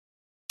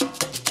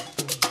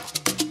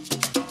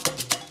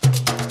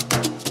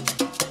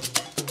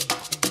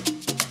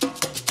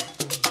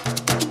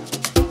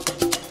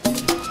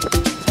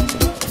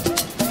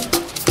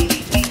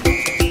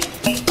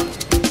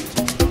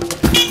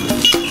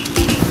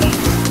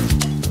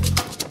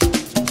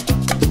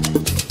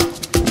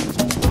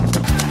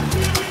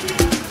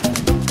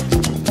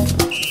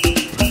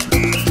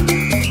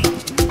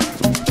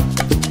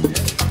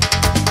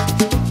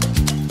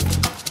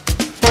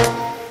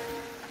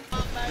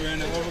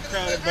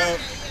overcrowded boat,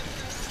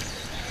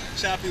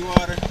 choppy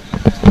water.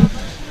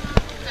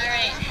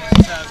 Alright.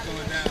 That's how it's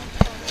going down.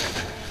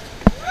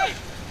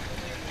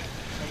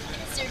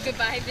 It's your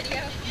goodbye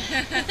video.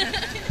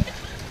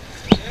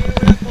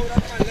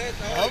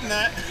 I hope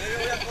not.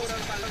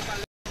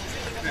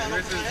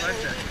 Where's his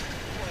life jacket?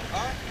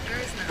 There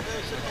is none.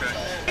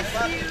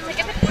 Okay. Like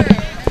if it We'll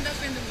end up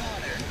in the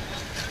water.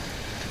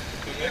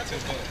 Go back to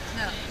the boat.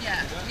 No,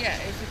 yeah,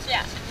 if it's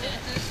possible,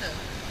 do so.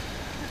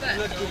 But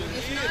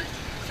if not,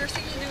 first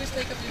thing you do is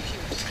take off your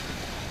shoes.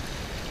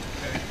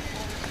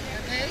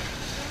 Okay?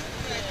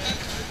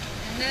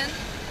 And then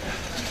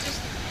you just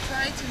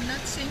try to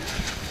not sink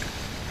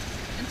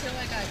until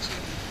I got you.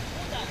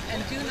 And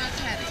do not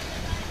panic.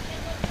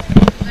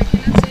 I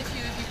cannot save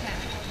you if you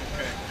panic.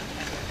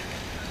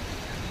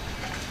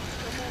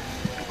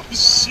 Okay.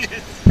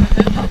 Shit.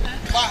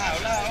 Baja,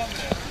 habla,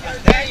 hombre.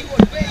 Hasta ahí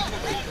volvé.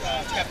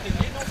 Captain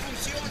D no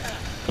funciona.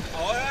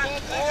 Ahora,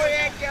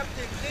 oye,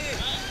 Captain D.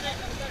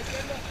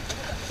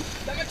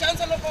 Dame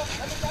chance, loco.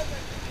 Dame chance.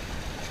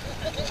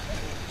 Dale.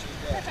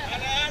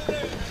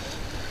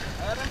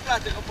 Agarra el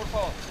plástico, por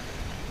favor.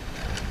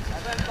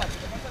 Agarra el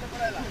plástico. Pásale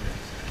por adelante.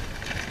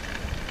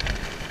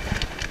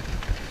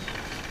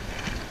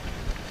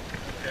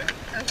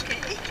 Okay.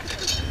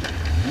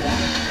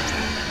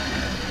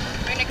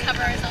 We're gonna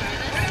cover ourselves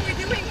with What are we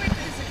doing with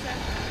this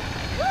exactly?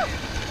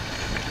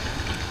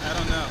 I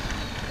don't know.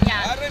 this.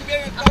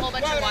 Yeah. A whole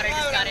bunch of water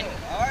just got in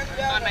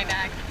on my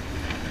back.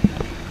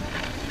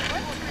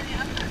 What's really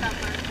up with that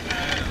part?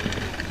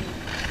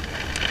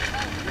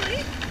 Oh,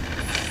 really?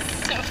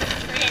 So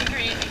freaking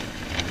crazy.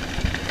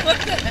 What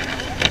the hell?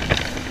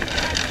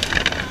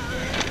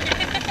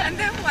 And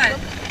then what?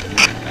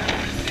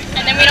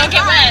 And then we don't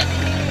get wet.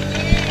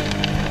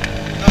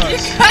 Oh, You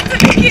got to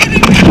be kidding me!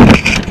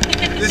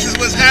 this is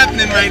what's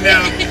happening right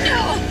now.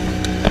 No!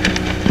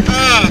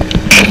 Ah.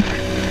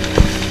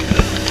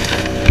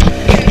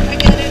 Okay, I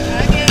get it.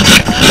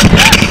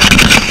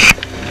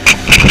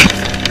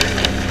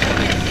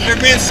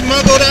 They're being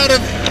smuggled out of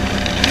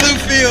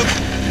Bluefields.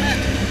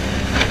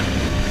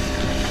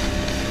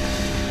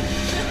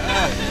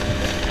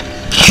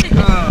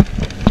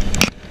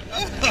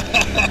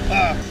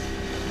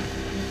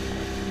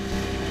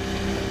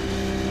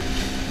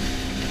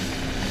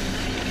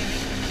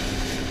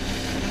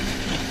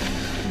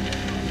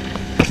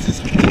 This is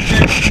a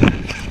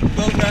perfect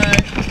boat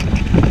ride.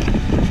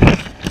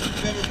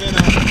 Never been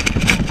on.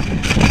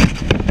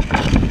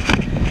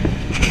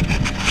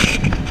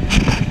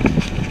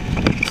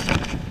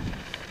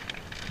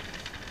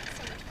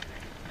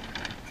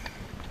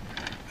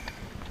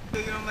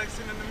 You don't like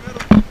sitting in the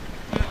middle?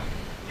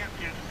 Yeah.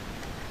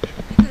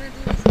 You're gonna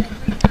do this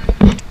every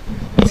time.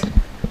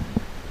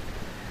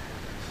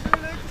 I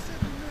like to sit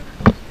in the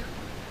middle.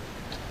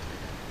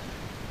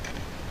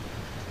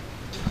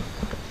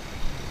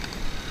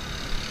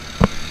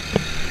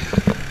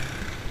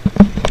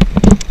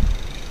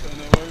 Don't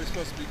know where we're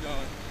supposed to be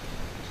going,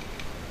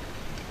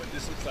 but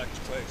this looks like the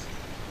place.